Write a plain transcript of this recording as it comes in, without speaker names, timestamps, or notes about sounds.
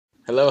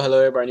Hello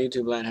everybody on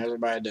YouTube land. How's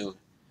everybody doing?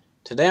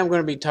 Today I'm going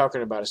to be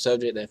talking about a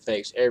subject that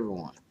affects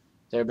everyone.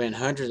 There have been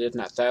hundreds if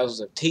not thousands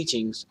of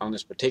teachings on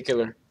this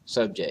particular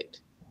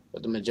subject,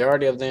 but the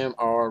majority of them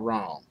are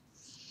wrong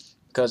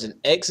because an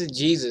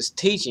exegesis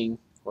teaching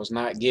was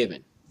not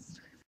given.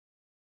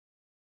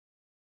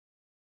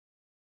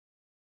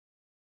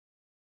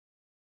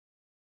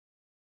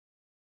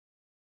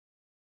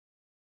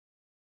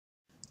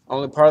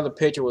 Only part of the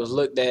picture was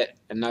looked at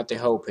and not the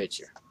whole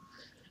picture.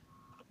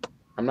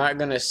 I'm not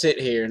going to sit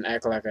here and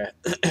act like I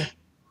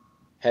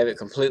have it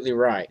completely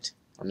right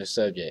on this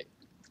subject.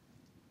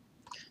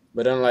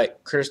 But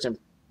unlike Christian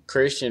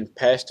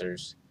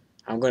pastors,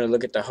 I'm going to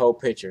look at the whole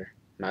picture,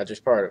 not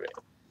just part of it.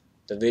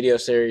 The video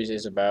series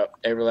is about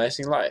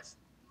everlasting life.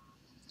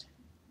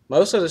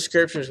 Most of the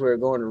scriptures we're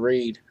going to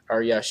read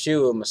are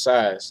Yeshua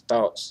Messiah's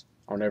thoughts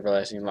on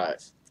everlasting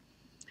life.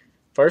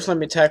 First, let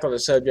me tackle the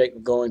subject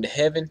of going to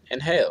heaven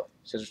and hell,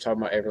 since we're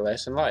talking about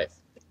everlasting life.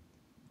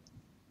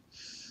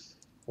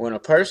 When a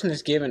person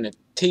is given a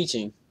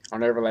teaching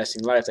on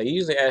everlasting life, they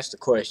usually ask the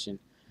question,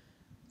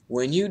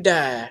 when you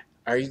die,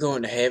 are you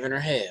going to heaven or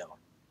hell?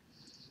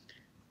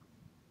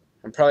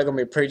 I'm probably going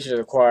to be preaching to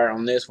the choir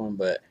on this one,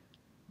 but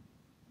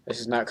this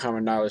is not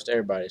common knowledge to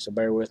everybody, so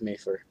bear with me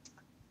for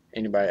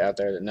anybody out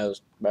there that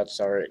knows about this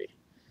already.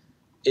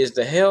 Is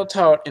the hell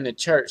taught in the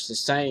church the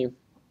same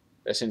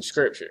that's in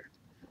Scripture?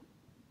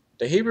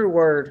 The Hebrew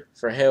word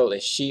for hell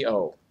is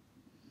Sheol.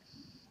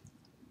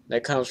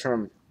 That comes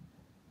from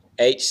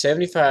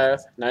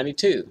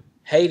H7592.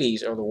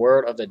 Hades, or the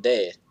world of the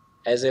dead,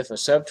 as if a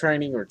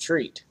subterranean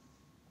retreat.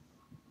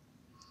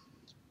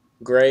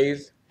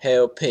 Grave,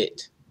 hell,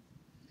 pit.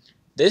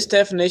 This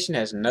definition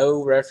has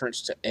no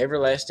reference to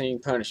everlasting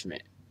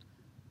punishment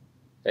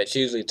that's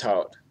usually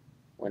taught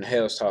when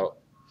hell is taught.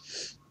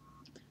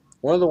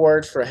 One of the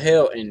words for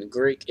hell in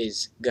Greek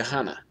is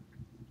Gehenna.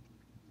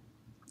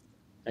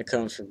 That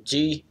comes from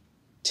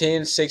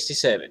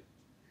G1067.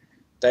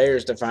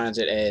 Thayers defines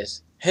it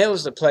as, hell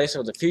is the place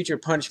of the future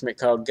punishment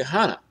called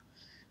Gehenna,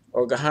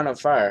 or Gehenna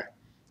fire.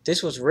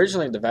 This was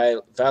originally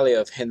the valley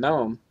of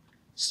Hinnom,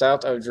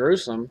 south of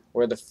Jerusalem,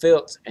 where the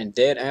filth and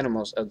dead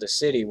animals of the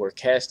city were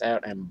cast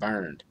out and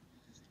burned,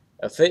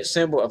 a fit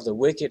symbol of the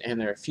wicked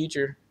and their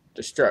future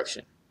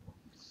destruction.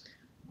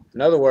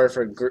 Another word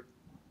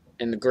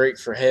in the Greek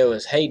for hell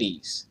is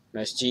Hades.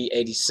 That's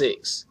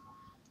G86.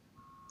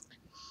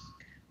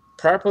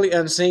 Properly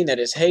unseen, that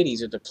is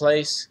Hades, or the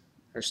place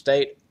or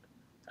state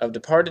of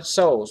departed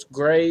souls,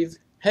 grave,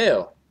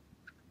 hell.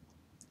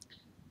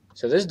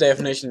 So this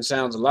definition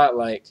sounds a lot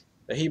like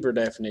the Hebrew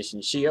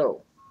definition,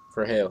 Sheol,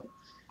 for hell.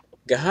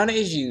 Gehenna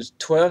is used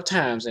 12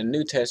 times in the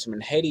New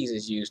Testament. Hades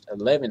is used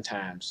 11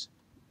 times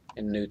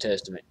in the New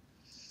Testament.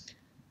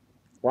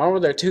 Why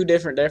were there two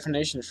different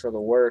definitions for the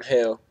word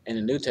hell in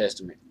the New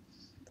Testament?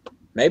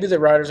 Maybe the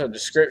writers of the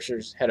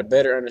scriptures had a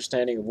better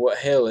understanding of what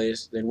hell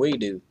is than we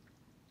do.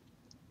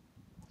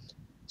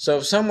 So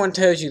if someone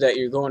tells you that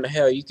you're going to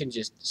hell, you can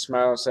just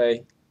smile and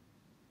say,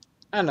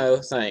 I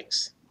know,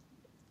 thanks.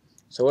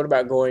 So what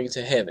about going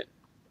to heaven?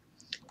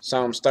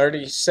 Psalms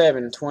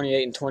 37,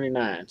 28, and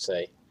 29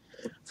 say,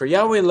 for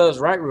Yahweh loves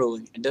right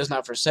ruling and does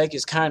not forsake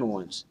his kind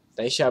ones.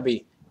 They shall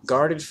be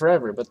guarded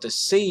forever, but the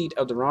seed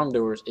of the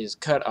wrongdoers is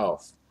cut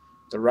off.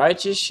 The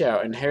righteous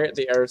shall inherit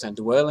the earth and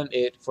dwell in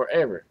it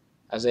forever.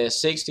 Isaiah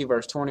 60,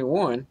 verse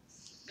 21.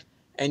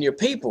 And your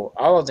people,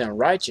 all of them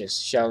righteous,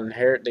 shall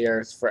inherit the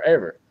earth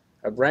forever.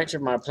 A branch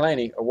of my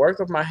planting, a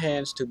work of my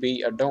hands to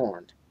be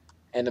adorned.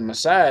 And the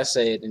Messiah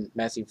said in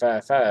Matthew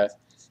 5:5,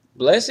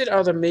 blessed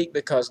are the meek,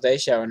 because they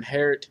shall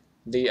inherit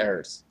the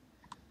earth.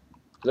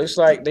 Looks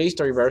like these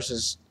three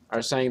verses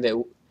are saying that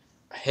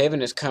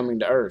heaven is coming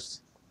to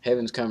earth.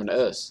 Heaven's coming to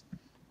us.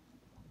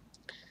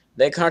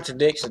 That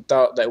contradicts the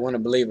thought that when a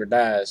believer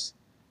dies,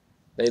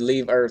 they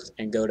leave earth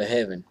and go to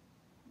heaven.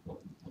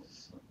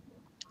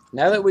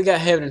 Now that we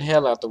got heaven and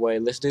hell out the way,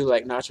 let's do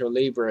like Nacho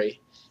Libre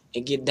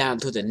and get down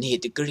to the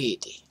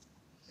nitty-gritty.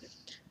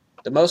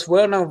 The most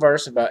well-known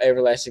verse about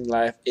everlasting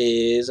life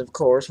is, of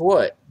course,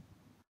 what?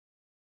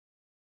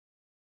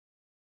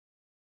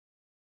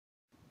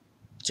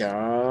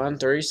 John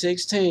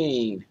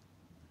 3:16.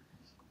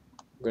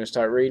 I'm going to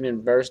start reading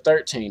in verse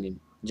 13 in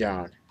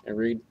John and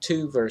read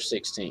 2 verse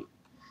 16.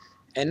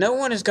 And no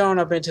one has gone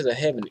up into the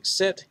heaven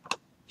except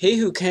he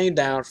who came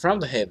down from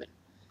the heaven,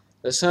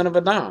 the Son of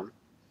Adam.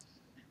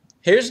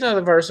 Here's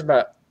another verse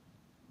about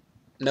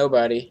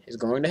nobody is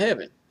going to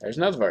heaven. There's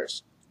another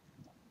verse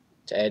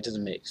to add to the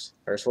mix.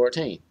 Verse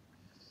 14.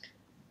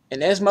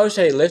 And as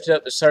Moshe lifted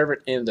up the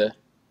servant in the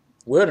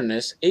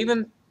wilderness,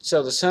 even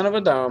so the Son of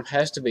Adam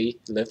has to be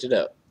lifted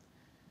up,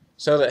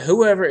 so that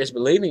whoever is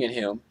believing in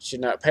him should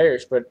not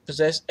perish, but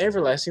possess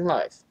everlasting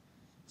life.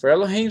 For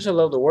Elohim so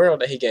loved the world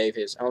that he gave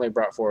his only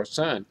brought forth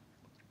Son,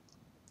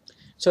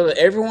 so that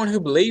everyone who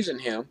believes in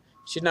him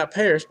should not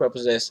perish, but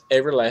possess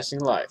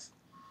everlasting life.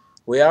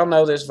 We all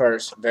know this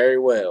verse very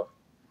well.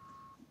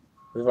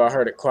 We've all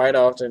heard it quite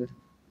often,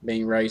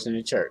 being raised in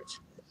the church.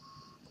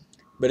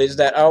 But is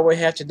that all we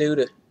have to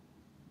do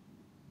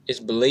is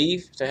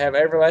believe to have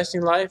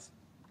everlasting life?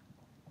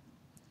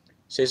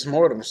 See some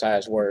more of the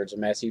Messiah's words in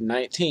Matthew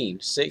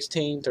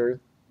 19:16 through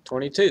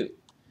 22.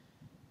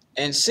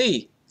 And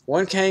see,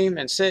 one came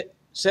and said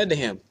to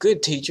him,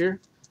 Good teacher,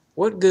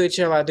 what good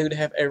shall I do to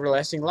have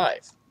everlasting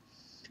life?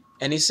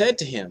 And he said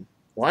to him,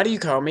 Why do you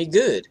call me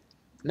good?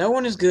 No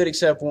one is good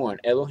except one,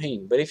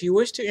 Elohim. But if you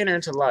wish to enter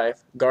into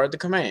life, guard the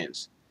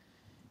commands.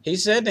 He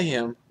said to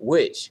him,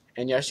 Which?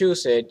 And Yeshua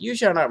said, You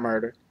shall not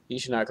murder, you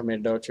shall not commit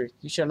adultery,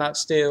 you shall not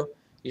steal,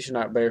 you shall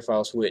not bear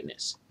false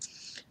witness.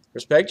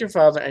 Respect your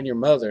father and your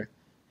mother,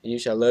 and you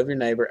shall love your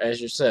neighbor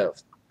as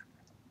yourself.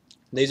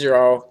 These are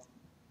all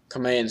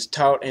commands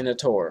taught in the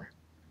Torah.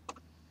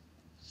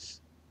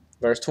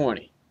 Verse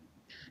 20.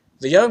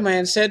 The young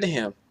man said to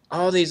him,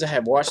 All these I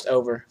have watched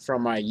over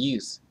from my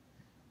youth.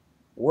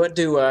 What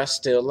do I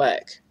still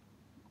lack?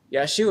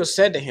 Yeshua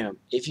said to him,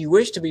 If you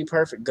wish to be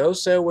perfect, go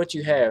sell what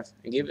you have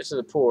and give it to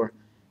the poor.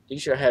 You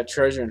shall have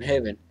treasure in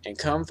heaven, and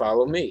come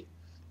follow me.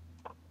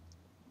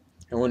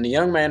 And when the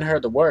young man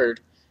heard the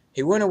word,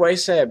 he went away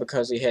sad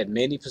because he had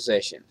many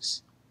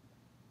possessions.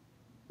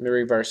 Let me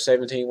read verse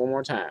 17 one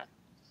more time.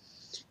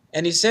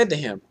 And he said to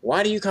him,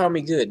 Why do you call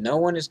me good? No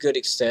one is good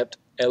except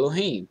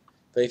Elohim.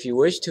 But if you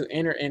wish to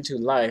enter into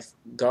life,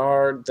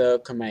 guard the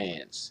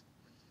commands.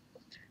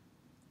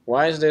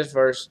 Why is this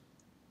verse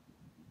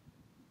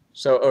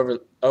so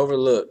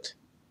overlooked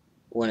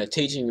when a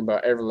teaching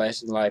about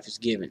everlasting life is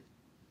given?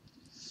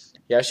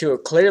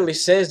 Yeshua clearly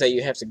says that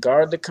you have to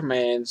guard the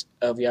commands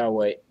of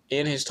Yahweh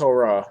in his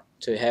Torah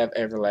to have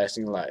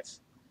everlasting life.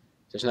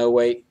 There's no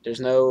way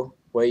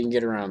you can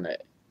get around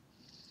that.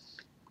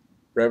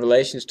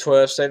 Revelations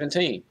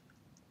 12:17.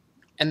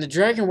 And the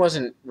dragon was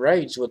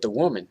enraged with the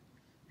woman,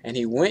 and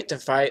he went to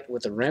fight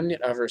with the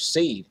remnant of her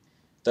seed,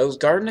 those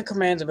guarding the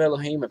commands of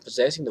Elohim and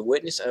possessing the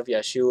witness of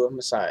Yeshua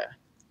Messiah.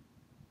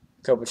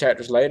 A couple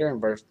chapters later,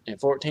 in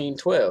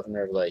 14:12 in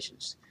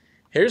Revelations.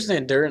 Here's the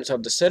endurance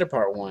of the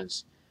set-apart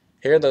ones.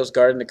 Here are those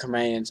guarding the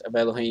commands of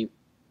Elohim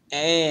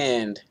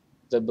and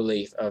the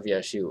belief of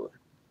Yeshua.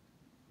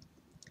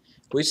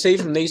 We see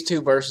from these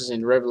two verses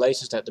in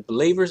Revelations that the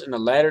believers in the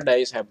latter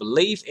days have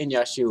belief in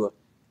Yeshua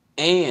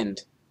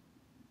and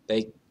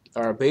they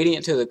are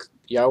obedient to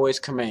Yahweh's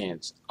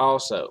commands.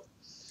 Also,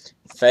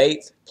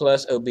 faith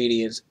plus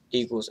obedience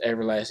equals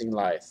everlasting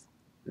life,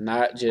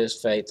 not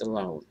just faith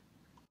alone.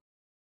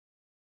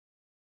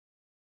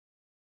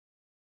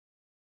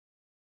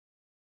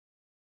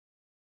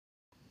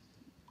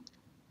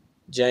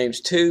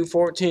 James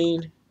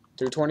 2:14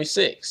 through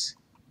 26.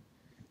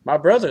 My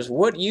brothers,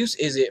 what use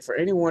is it for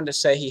anyone to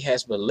say he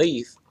has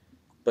belief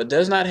but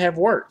does not have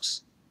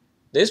works?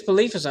 This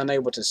belief is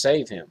unable to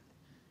save him.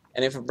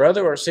 And if a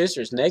brother or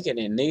sister is naked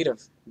in need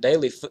of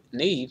daily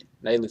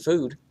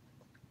food,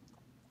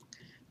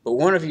 but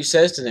one of you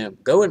says to them,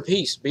 Go in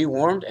peace, be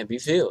warmed and be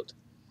filled,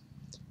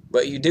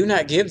 but you do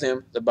not give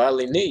them the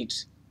bodily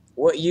needs,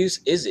 what use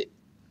is it?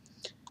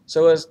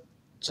 So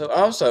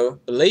also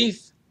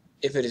belief,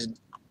 if it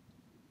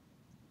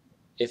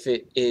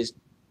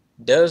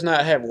does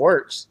not have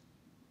works,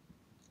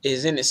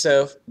 is in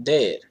itself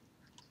dead.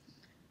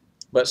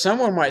 But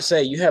someone might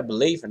say, You have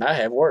belief and I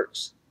have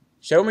works.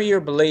 Show me your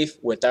belief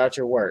without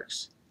your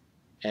works,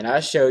 and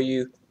I show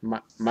you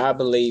my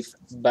belief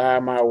by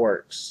my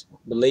works.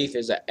 Belief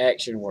is an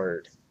action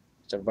word.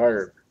 It's a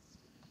verb.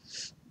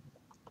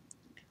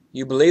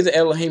 You believe that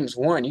Elohim is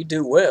one. You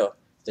do well.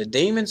 The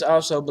demons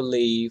also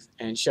believe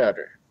and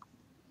shudder.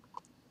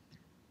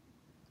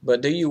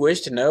 But do you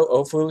wish to know,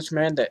 O foolish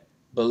man, that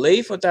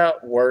belief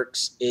without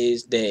works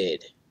is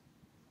dead?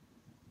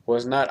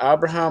 Was not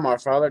Abraham our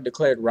father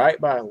declared right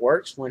by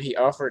works when he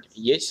offered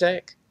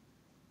Yitzhak,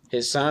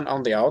 his son,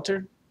 on the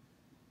altar?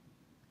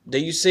 Do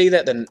you see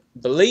that the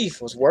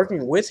belief was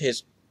working with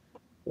his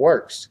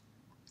works,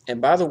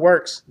 and by the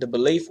works the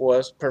belief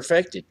was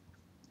perfected?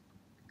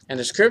 And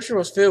the scripture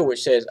was filled,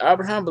 which says,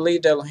 Abraham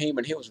believed Elohim,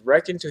 and he was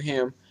reckoned to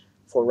him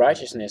for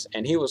righteousness,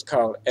 and he was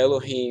called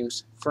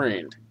Elohim's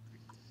friend.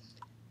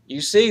 You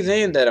see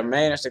then that a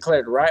man is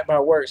declared right by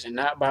works and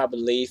not by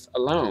belief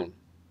alone.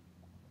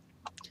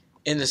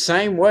 In the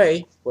same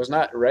way, was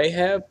not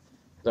Rahab,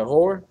 the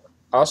whore,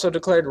 also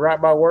declared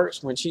right by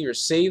works when she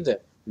received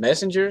the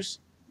messengers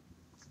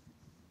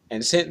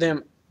and sent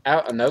them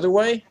out another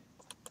way?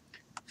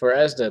 For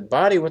as the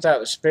body without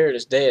the spirit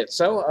is dead,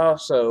 so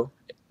also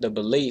the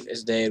belief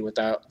is dead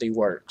without the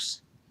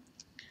works.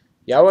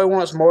 Yahweh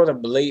wants more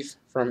than belief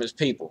from his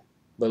people.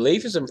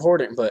 Belief is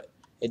important, but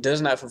it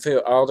does not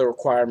fulfill all the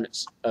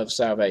requirements of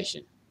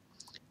salvation.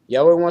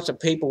 Yahweh wants a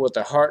people with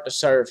a heart to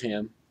serve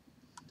him,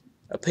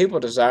 a people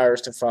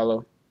desires to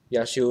follow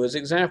Yeshua's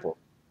example.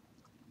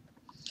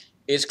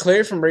 It's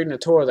clear from reading the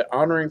Torah that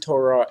honoring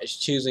Torah is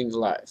choosing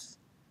life.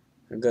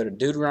 We'll go to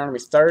Deuteronomy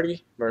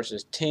 30,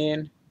 verses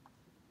 10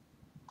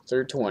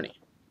 through 20.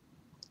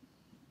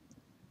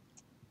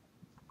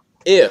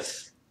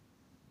 If.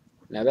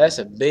 Now that's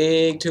a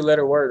big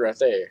two-letter word right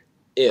there.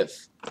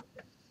 If.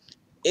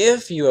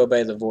 If you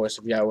obey the voice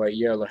of Yahweh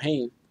your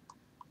Elohim,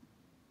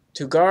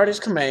 to guard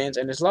his commands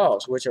and his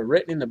laws, which are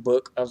written in the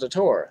book of the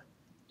Torah.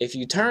 If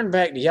you turn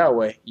back to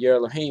Yahweh your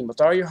Elohim with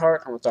all your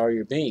heart and with all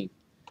your being,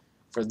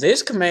 For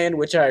this command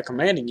which I am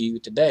commanding you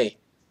today,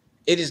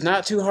 it is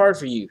not too hard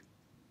for you,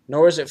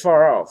 nor is it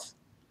far off.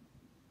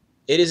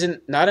 It is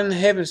not in the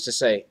heavens to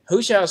say,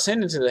 who shall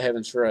ascend into the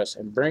heavens for us,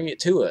 and bring it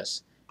to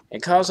us,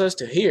 and cause us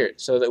to hear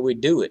it, so that we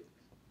do it.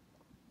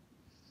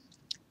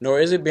 Nor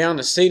is it beyond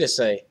the sea to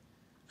say,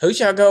 who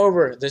shall go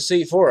over the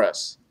sea for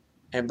us,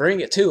 and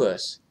bring it to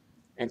us,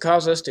 and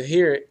cause us to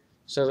hear it,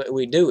 so that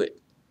we do it.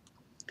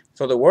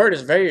 For the word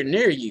is very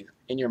near you,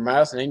 in your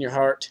mouth and in your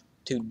heart,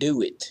 to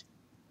do it.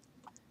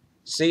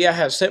 See, I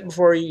have set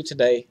before you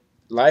today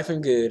life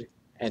and good,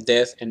 and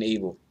death and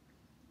evil.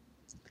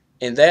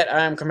 In that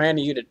I am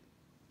commanding you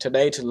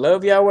today to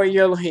love Yahweh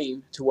your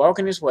Elohim, to walk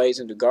in his ways,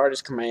 and to guard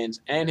his commands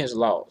and his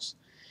laws,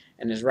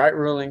 and his right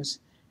rulings,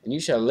 and you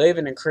shall live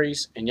and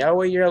increase, and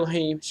Yahweh your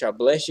Elohim shall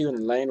bless you in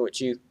the land which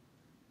you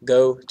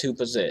go to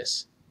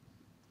possess.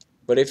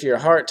 But if your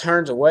heart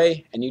turns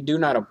away, and you do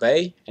not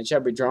obey, and shall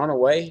be drawn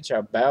away, and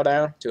shall bow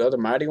down to other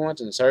mighty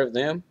ones, and serve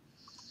them,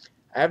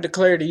 I have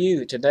declared to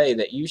you today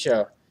that you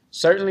shall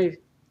certainly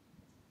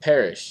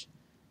perish.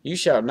 You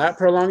shall not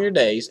prolong your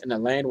days in the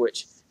land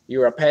which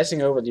you are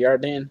passing over the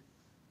Jordan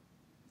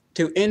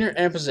to enter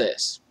and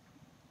possess.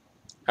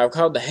 I have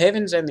called the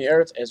heavens and the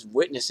earth as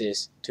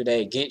witnesses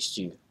today against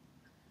you.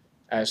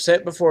 I have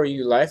set before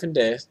you life and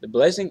death, the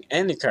blessing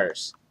and the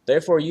curse.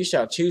 Therefore you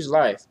shall choose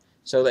life,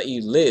 so that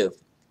you live,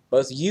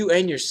 both you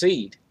and your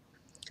seed,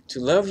 to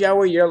love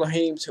Yahweh your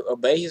Elohim, to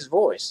obey his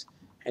voice,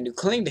 and to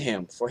cling to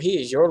him, for he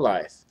is your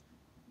life,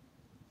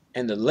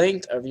 and the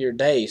length of your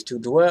days, to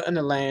dwell in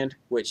the land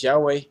which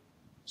Yahweh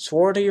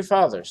swore to your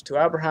fathers,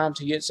 to Abraham,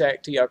 to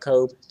Yitzhak, to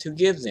Jacob, to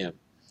give them.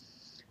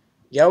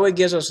 Yahweh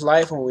gives us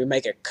life when we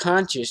make a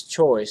conscious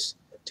choice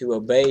to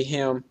obey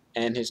him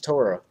and his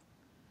Torah.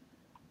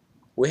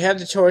 We have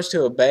the choice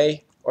to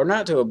obey or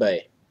not to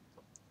obey.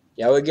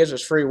 Yahweh gives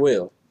us free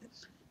will.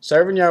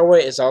 Serving Yahweh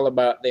is all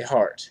about the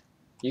heart.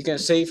 You can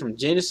see from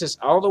Genesis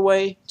all the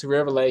way to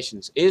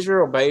Revelations,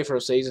 Israel obeyed for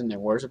a season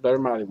and worshiped other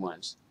mighty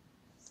ones.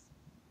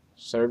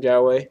 Served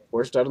Yahweh,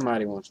 worshiped other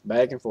mighty ones,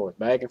 back and forth,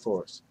 back and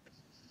forth.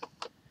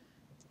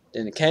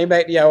 Then they came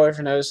back to Yahweh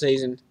for another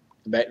season,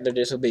 and back to their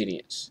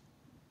disobedience.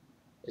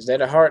 Is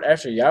that a heart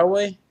after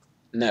Yahweh?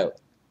 No.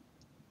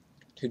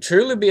 To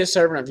truly be a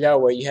servant of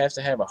Yahweh, you have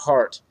to have a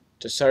heart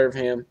to serve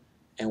him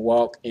and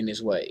walk in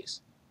his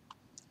ways.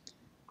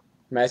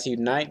 Matthew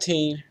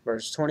 19,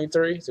 verse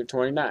 23 through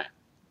 29.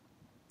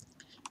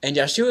 And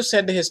Yeshua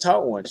said to his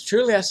taught ones,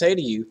 truly I say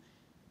to you,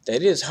 that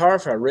it is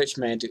hard for a rich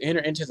man to enter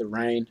into the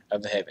reign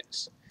of the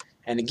heavens.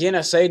 And again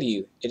I say to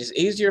you, it is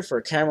easier for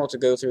a camel to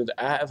go through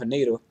the eye of a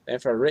needle than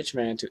for a rich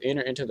man to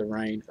enter into the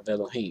reign of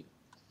Elohim.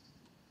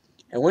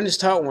 And when his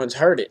taught ones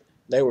heard it,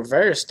 they were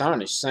very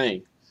astonished,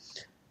 saying,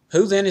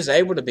 who then is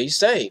able to be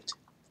saved?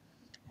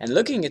 And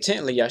looking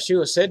intently,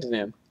 Yeshua said to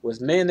them,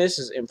 with men this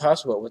is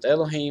impossible, but with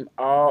Elohim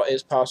all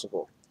is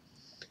possible.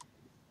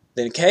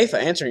 Then Kepha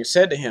answering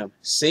said to him,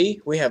 see,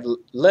 we have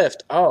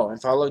left all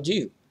and followed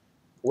you.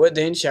 What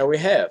then shall we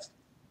have?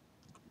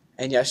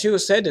 And Yeshua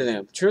said to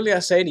them, truly I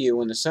say to you,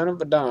 when the Son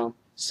of Adam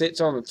sits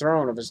on the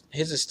throne of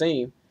his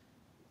esteem,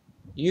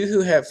 you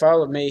who have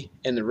followed me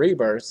in the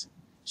rebirth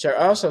shall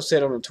also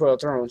sit on the 12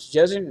 thrones,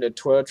 judging the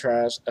 12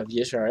 tribes of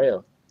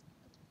Yisrael.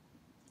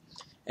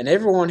 And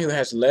everyone who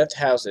has left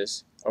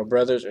houses, or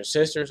brothers, or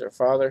sisters, or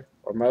father,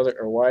 or mother,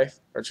 or wife,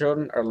 or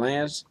children, or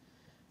lands,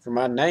 for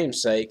my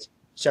name's sake,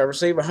 shall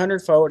receive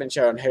 100-fold and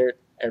shall inherit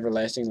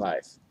everlasting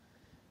life.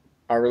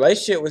 Our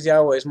relationship with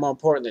Yahweh is more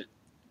important than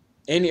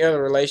any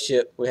other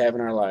relationship we have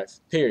in our life,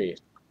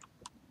 period.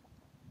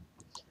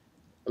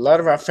 A lot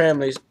of our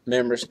family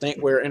members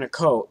think we're in a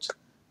cult,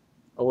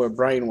 or we're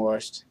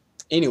brainwashed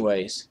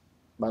anyways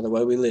by the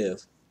way we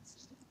live.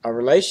 Our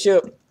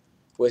relationship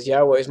with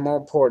Yahweh is more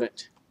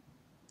important,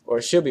 or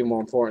it should be more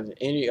important than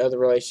any other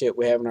relationship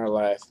we have in our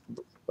life,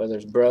 whether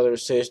it's brother,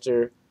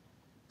 sister,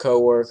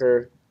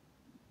 co-worker,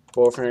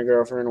 boyfriend,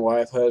 girlfriend,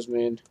 wife,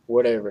 husband,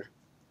 whatever.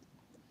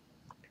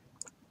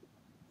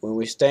 When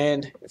we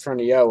stand in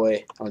front of Yahweh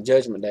on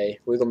Judgment Day,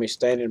 we're going to be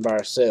standing by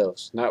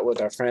ourselves, not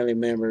with our family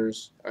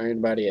members or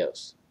anybody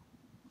else.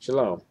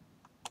 Shalom.